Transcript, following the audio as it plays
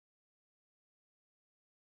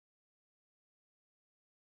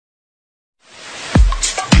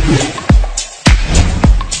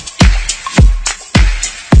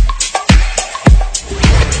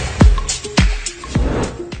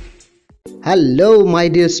Hello, my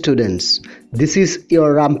dear students. This is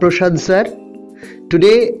your Ramprosad sir.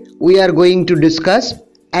 Today we are going to discuss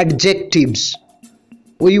adjectives.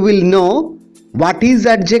 We will know what is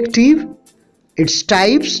adjective, its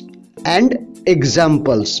types, and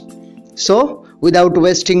examples. So, without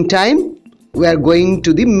wasting time, we are going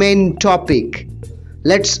to the main topic.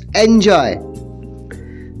 Let's enjoy.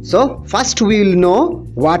 So, first we will know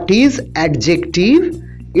what is adjective,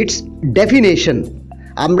 its definition.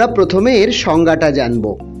 আমরা প্রথমে এর সংজ্ঞাটা জানব।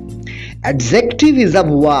 Adjective is a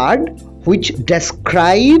word which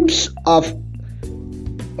describes of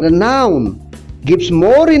a noun, gives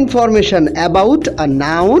more information about a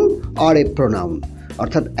noun or a pronoun.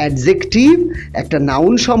 অর্থাৎ adjective একটা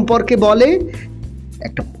noun সম্পর্কে বলে,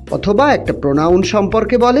 একটা অথবা একটা pronoun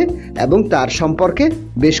সম্পর্কে বলে এবং তার সম্পর্কে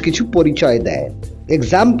বেশ কিছু পরিচয় দেয়।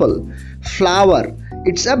 Example: flower.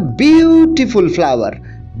 It's a beautiful flower.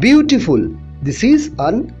 Beautiful. This is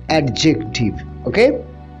an adjective. Okay?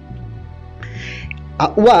 A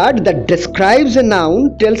word that describes a noun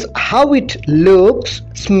tells how it looks,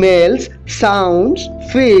 smells, sounds,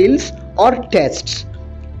 feels, or tastes.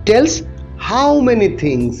 Tells how many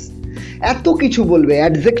things. এত কিছু বলবে।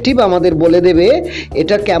 Adjective আমাদের বলে দেবে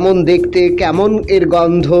এটা কেমন দেখতে, কেমন এর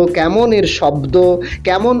গন্ধ, কেমন এর শব্দ,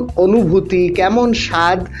 কেমন অনুভূতি, কেমন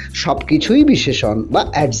স্বাদ, সবকিছুই বিশেষণ বা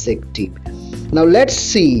adjective. Now let's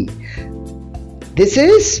see. This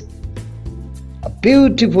is a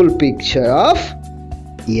beautiful picture of,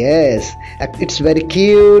 yes, it's very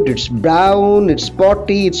cute, it's brown, it's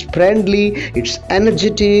sporty, it's friendly, it's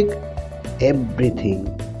energetic, everything.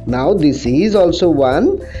 Now this is also one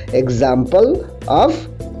example of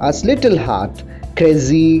a little heart.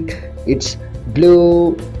 Crazy, it's blue,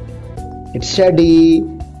 it's shady,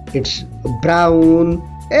 it's brown,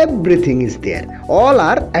 everything is there. All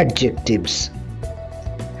are adjectives.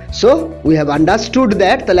 So we have understood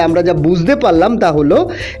that. তাহলে আমরা যা বুঝতে পারলাম তা হলো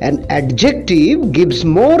an adjective gives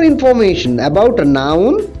more information about a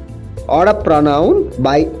noun or a pronoun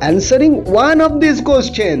by answering one of these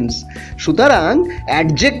questions. সুতরাং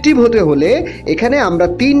adjective হতে হলে এখানে আমরা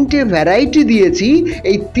তিনটে ভ্যারাইটি দিয়েছি,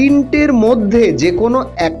 এই তিনটের মধ্যে যে কোনো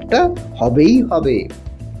একটা হবেই হবে।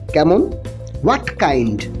 কেমন? what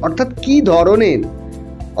kind অর্থাৎ কি ধরনের,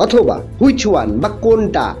 অথবা which one বা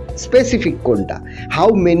কোনটা, স্পেসিফিক কোনটা, how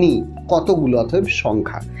many কতগুলো, অথবা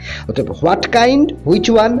সংখ্যা। অথবা what kind, which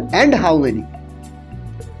one and how many.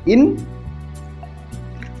 In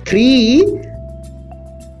 3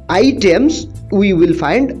 items we will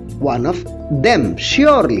find one of them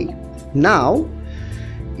surely. Now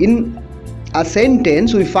in a sentence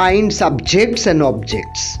we find subjects and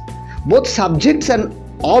objects. Both subjects and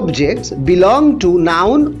objects belong to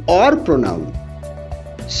noun or pronoun.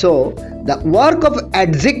 So the work of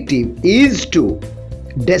adjective is to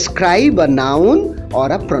describe a noun or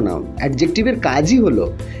a pronoun. Adjective এর কাজই হলো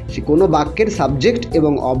সে কোনো বাক্যের subject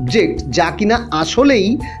এবং object যা কিনা আসলেই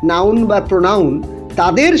noun বা প্রোনাউন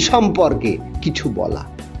তাদের সম্পর্কে কিছু বলা।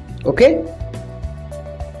 ওকে,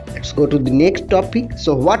 let's go to the next topic.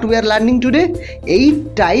 So what we are learning today? 8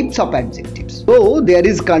 types of adjectives. So there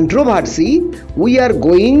is controversy. We are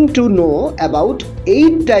going to know about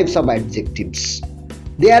 8 types of adjectives.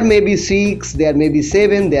 There may be 6, there may be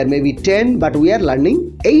 7, there may be 10, but we are learning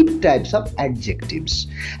 8 types of adjectives.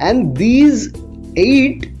 And these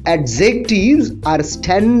 8 adjectives are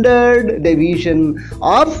standard division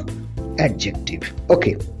of adjective.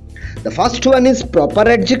 Okay. The first one is proper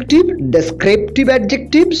adjective, descriptive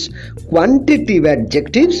adjectives, quantitative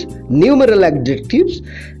adjectives, numeral adjectives,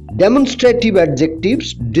 demonstrative adjectives,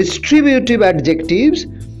 distributive adjectives,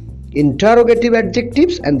 interrogative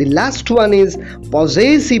adjectives, and the last one is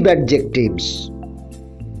possessive adjectives.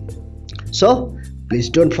 So please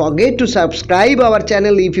don't forget to subscribe our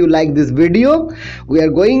channel if you like this video. We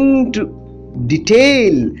are going to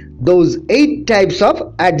detail those 8 types of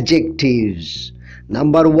adjectives.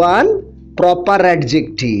 Number 1, proper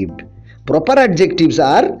adjective. Proper adjectives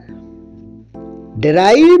are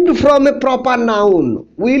derived from a proper noun.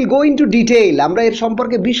 We will go into detail. আমরা এর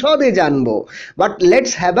সম্পর্কে বিশদে জানবো, but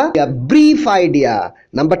let's have a brief idea.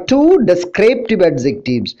 Number 2, descriptive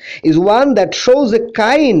adjectives is one that shows a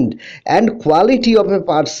kind and quality of a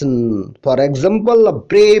person. For example, a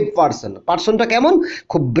brave person. Personটা কেমন?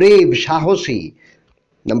 খুব brave, সাহসী।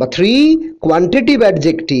 Number 3, quantitative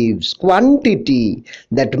adjectives. Quantity,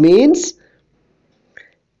 that means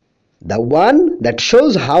the one that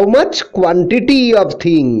shows how much quantity of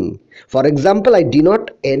thing. For example, I did not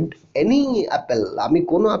eat any apple. আমি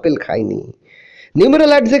কোনো apple খাইনি।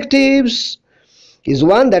 Numeral adjectives is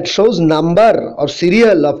one that shows number or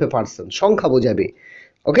serial of a person. সংখ্যা বোঝাবে।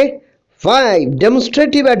 Okay? 5.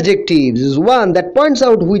 Demonstrative adjectives is one that points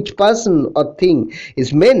out which person or thing is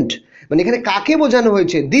meant. মানে এখানে কাকে বোঝানো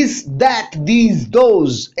হয়েছে, this, that, these,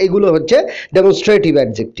 those, এগুলো হচ্ছে demonstrative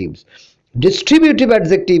adjectives. Distributive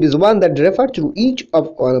adjective is one that refers to each of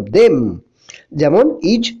one of them, যেমন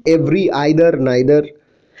each, every, either, neither.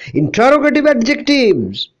 Interrogative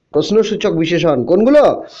adjectives, প্রশ্নসূচক বিশেষণ কোনগুলো,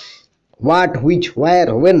 what, which,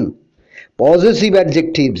 where, when. Possessive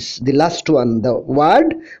adjectives, the last one, the word,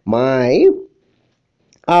 my,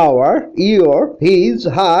 our, your, his,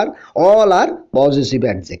 her, all are possessive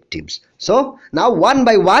adjectives. So now one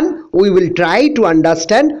by one we will try to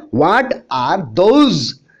understand what are those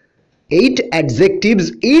 8 adjectives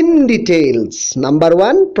in details. Number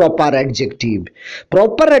 1, proper adjective.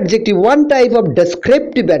 Proper adjective, one type of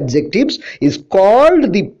descriptive adjectives, is called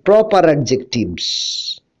the proper adjectives.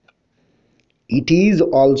 It is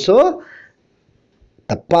also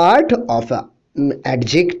the part of an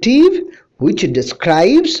adjective which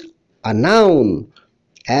describes a noun,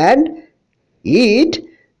 and it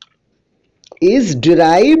is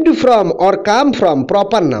derived from or come from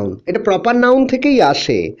proper noun. এটা proper noun থেকেই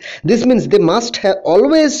আসে. This means they must have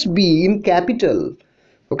always be in capital.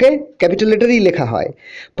 Okay, capital লেটারই লেখা হয়.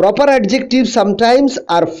 Proper adjectives sometimes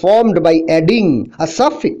are formed by adding a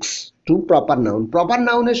suffix to proper noun. Proper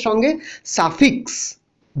noun এর সঙ্গে suffix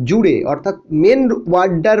জুড়ে, অর্থাৎ main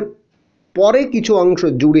ওয়ার্ডটার পরে কিছু অংশ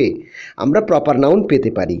জুড়ে আমরা প্রপার নাউন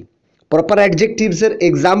পেতে পারি। প্রপার অ্যাডজেক্টিভস এর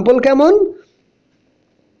এক্সাম্পল কেমন,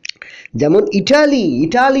 যেমন ইটালি,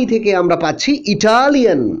 ইটালি থেকে আমরা পাচ্ছি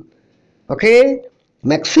Italian, okay,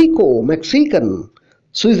 Mexico, Mexican,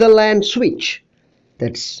 Switzerland, switch.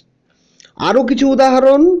 That's আরও কিছু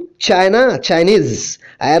উদাহরণ, China, Chinese,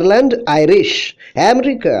 Ireland, Irish,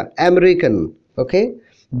 America, American. Okay,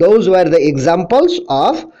 those were the examples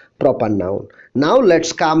of proper noun. Now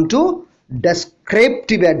let's come to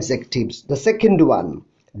descriptive adjectives. The second one,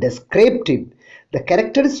 descriptive. The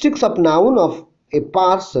characteristics of noun of a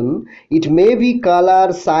person. It may be color,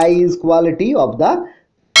 size, quality of the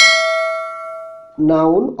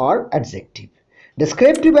noun or adjective.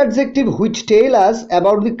 Descriptive adjective which tell us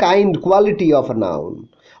about the kind, quality of a noun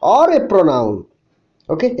or a pronoun.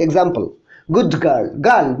 Okay, example, good girl,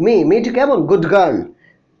 girl, মেয়েটি কেমন, good girl,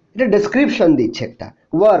 এটা description দিচ্ছে একটা।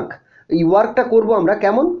 Work, এই ওয়ার্কটা করবো আমরা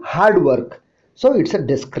কেমন, hard work, so it's a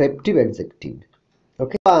descriptive adjective.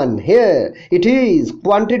 Okay, one here it is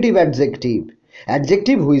quantitative adjective,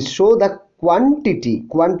 adjective which show the quantity,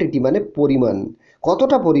 quantity মানে পরিমাণ,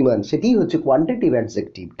 কতটা পরিমাণ, সেটাই হচ্ছে কোয়ান্টিটিভ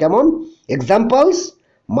অ্যাডজেক্টিভ। কেমন, examples,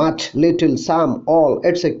 much, little, some, all,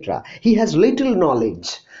 etcetera. He has little knowledge,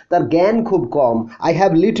 তার জ্ঞান খুব কম। আই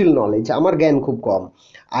হ্যাভ লিটল নলেজ, আমার জ্ঞান খুব কম।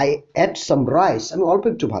 I ate some rice, আমি অল্প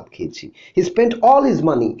একটু ভাত খেয়েছি। He spent all his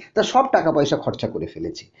money, তার সব টাকা পয়সা খরচা করে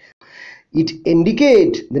ফেলেছি। It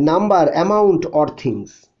indicate the number, amount or things.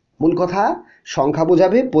 মূল কথা, সংখ্যা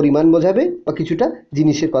বোঝাবে, পরিমাণ বোঝাবে, বা কিছুটা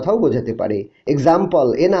জিনিসের কথাও বোঝাতে পারে। Example,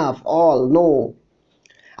 enough, all, no.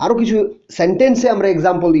 আরও কিছু সেন্টেন্সে আমরা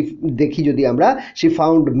এক্সাম্পল দেখি যদি আমরা, she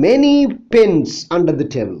found many pens under the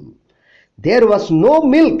table. There was no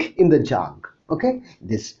milk in the jug. Okay,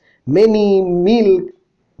 this many, milk,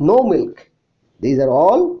 no milk, these are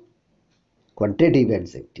all quantitative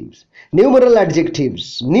adjectives. Numeral adjectives,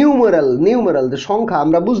 numeral, numeral, the সংখ্যা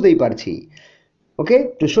আমরা বুঝতেই পারছি। ওকে,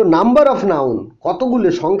 to show number of noun, কতগুলো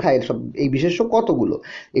সংখ্যা, এর সব এই বিশেষ্য কতগুলো,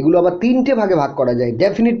 এগুলো আবার 3টে ভাগে ভাগ করা যায়,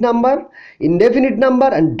 definite number, indefinite number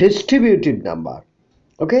and distributive number.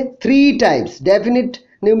 Okay, 3 types, definite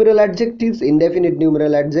numeral adjectives, indefinite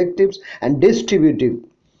numeral adjectives and distributive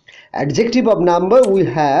adjective of number we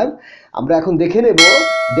have. আমরা এখন দেখে নেব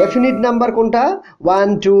ডেফিনিট নাম্বার কোনটা, 1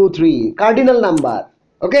 2 3 কার্ডিনাল নাম্বার।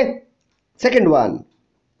 ওকে, second one,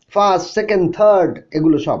 first, second, third,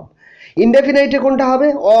 এগুলো সব। ইনডেফিনাইটে কোনটা হবে,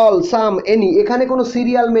 all, সাম, any, এখানে কোনো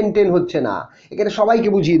সিরিয়াল মেনটেন হচ্ছে না, এখানে সবাইকে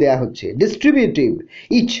বুঝিয়ে দেওয়া হচ্ছে। ডিস্ট্রিবিউটিভ,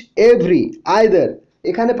 ইচ, এভরি, আইদার,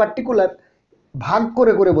 এখানে পার্টিকুলার ভাগ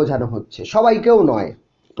করে করে বোঝানো হচ্ছে, সবাইকেও নয়।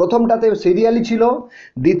 প্রথমটাতে সিরিয়ালি ছিল,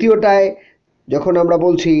 দ্বিতীয়টায় যখন আমরা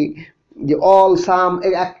বলছি যে অল, সাম,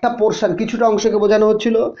 একটা পোর্শন, কিছুটা অংশকে বোঝানো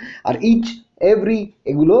হচ্ছিল, আর ইচ, এভরি,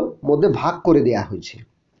 এগুলোর মধ্যে ভাগ করে দেয়া হয়েছে।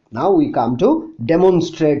 Now we come to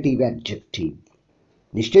demonstrative adjective.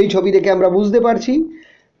 নিশ্চয়ই ছবি দেখে আমরা বুঝতে পারছি।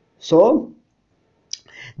 সো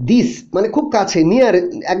দিস মানে খুব কাছে, নিয়ার,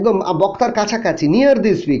 একদম বক্তার কাছাকাছি, near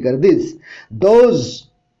this speaker, this, those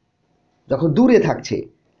যখন দূরে থাকছে,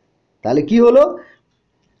 তাহলে কি হলো,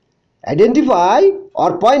 identify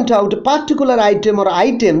or point out a particular item or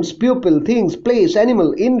items, people, things, place, animal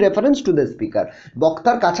in reference to the speaker.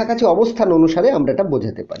 বক্তার কাছাকাছি অবস্থান অনুসারে আমরা এটা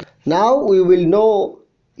বোঝাতে পারি। Now we will know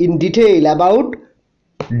in detail about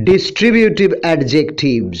distributive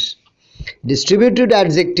adjectives. Distributed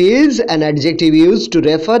adjectives, an adjective used to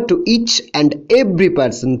refer to each and every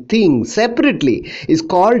person, thing separately, is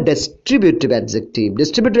called distributive adjective.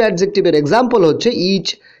 Distributive adjective এর example হচ্ছে each,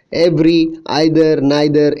 every, either,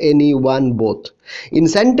 neither, any, one, both. In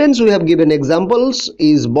sentence we have given examples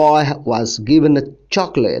is boy was given a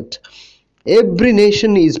chocolate. Every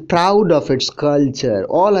nation is proud of its culture.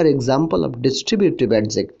 All are example of distributive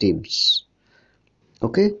adjectives.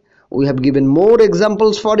 Okay, we have given more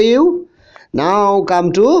examples for you. Now come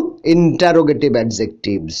to interrogative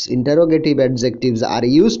adjectives. Interrogative adjectives are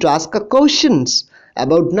used to ask a questions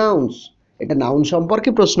about nouns. এটা noun সম্পর্কে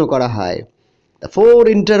প্রশ্ন করা হয়. The four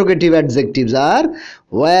interrogative adjectives are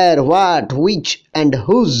where, what, which and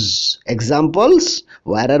whose. Examples: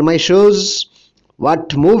 where are my shoes? What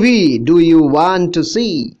movie do you want to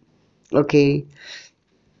see? Okay,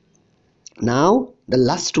 now the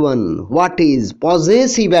last one. What is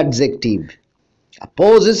possessive adjective? A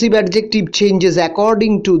possessive adjective changes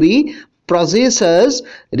according to the possessors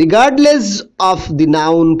regardless of the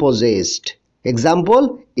noun possessed. Example: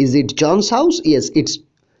 is it John's house? Yes, it's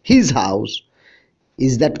his house.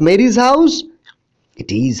 Is that Mary's house? It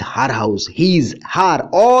is her house. His, her,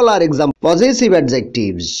 all are example possessive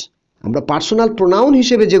adjectives. আমরা personal pronoun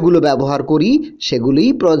হিসেবে যেগুলো ব্যবহার করি সেগুলোই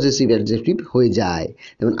possessive adjective হয়ে যায়।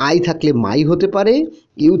 যেমন I থাকলে মাই হতে পারে,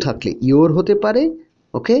 ইউ থাকলে ইওর হতে পারে।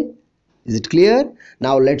 ওকে, is it clear?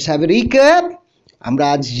 Now let's have a recap. আমরা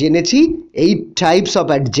আজ জেনেছি 8 types of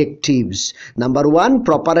adjectives. Number 1,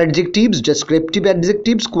 proper adjectives, descriptive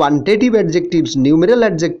adjectives, quantitative adjectives, numeral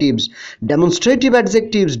adjectives, demonstrative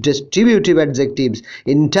adjectives, distributive adjectives,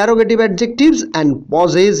 interrogative adjectives and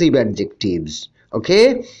possessive adjectives. Okay,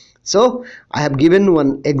 so I have given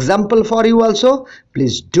one example for you also.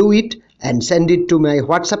 Please do it and send it to my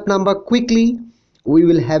WhatsApp number quickly. We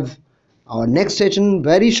will have our next session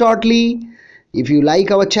very shortly. If you like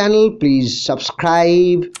our channel, please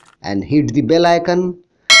subscribe and hit the bell icon.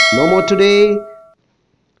 No more today.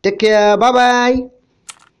 Take care. Bye bye.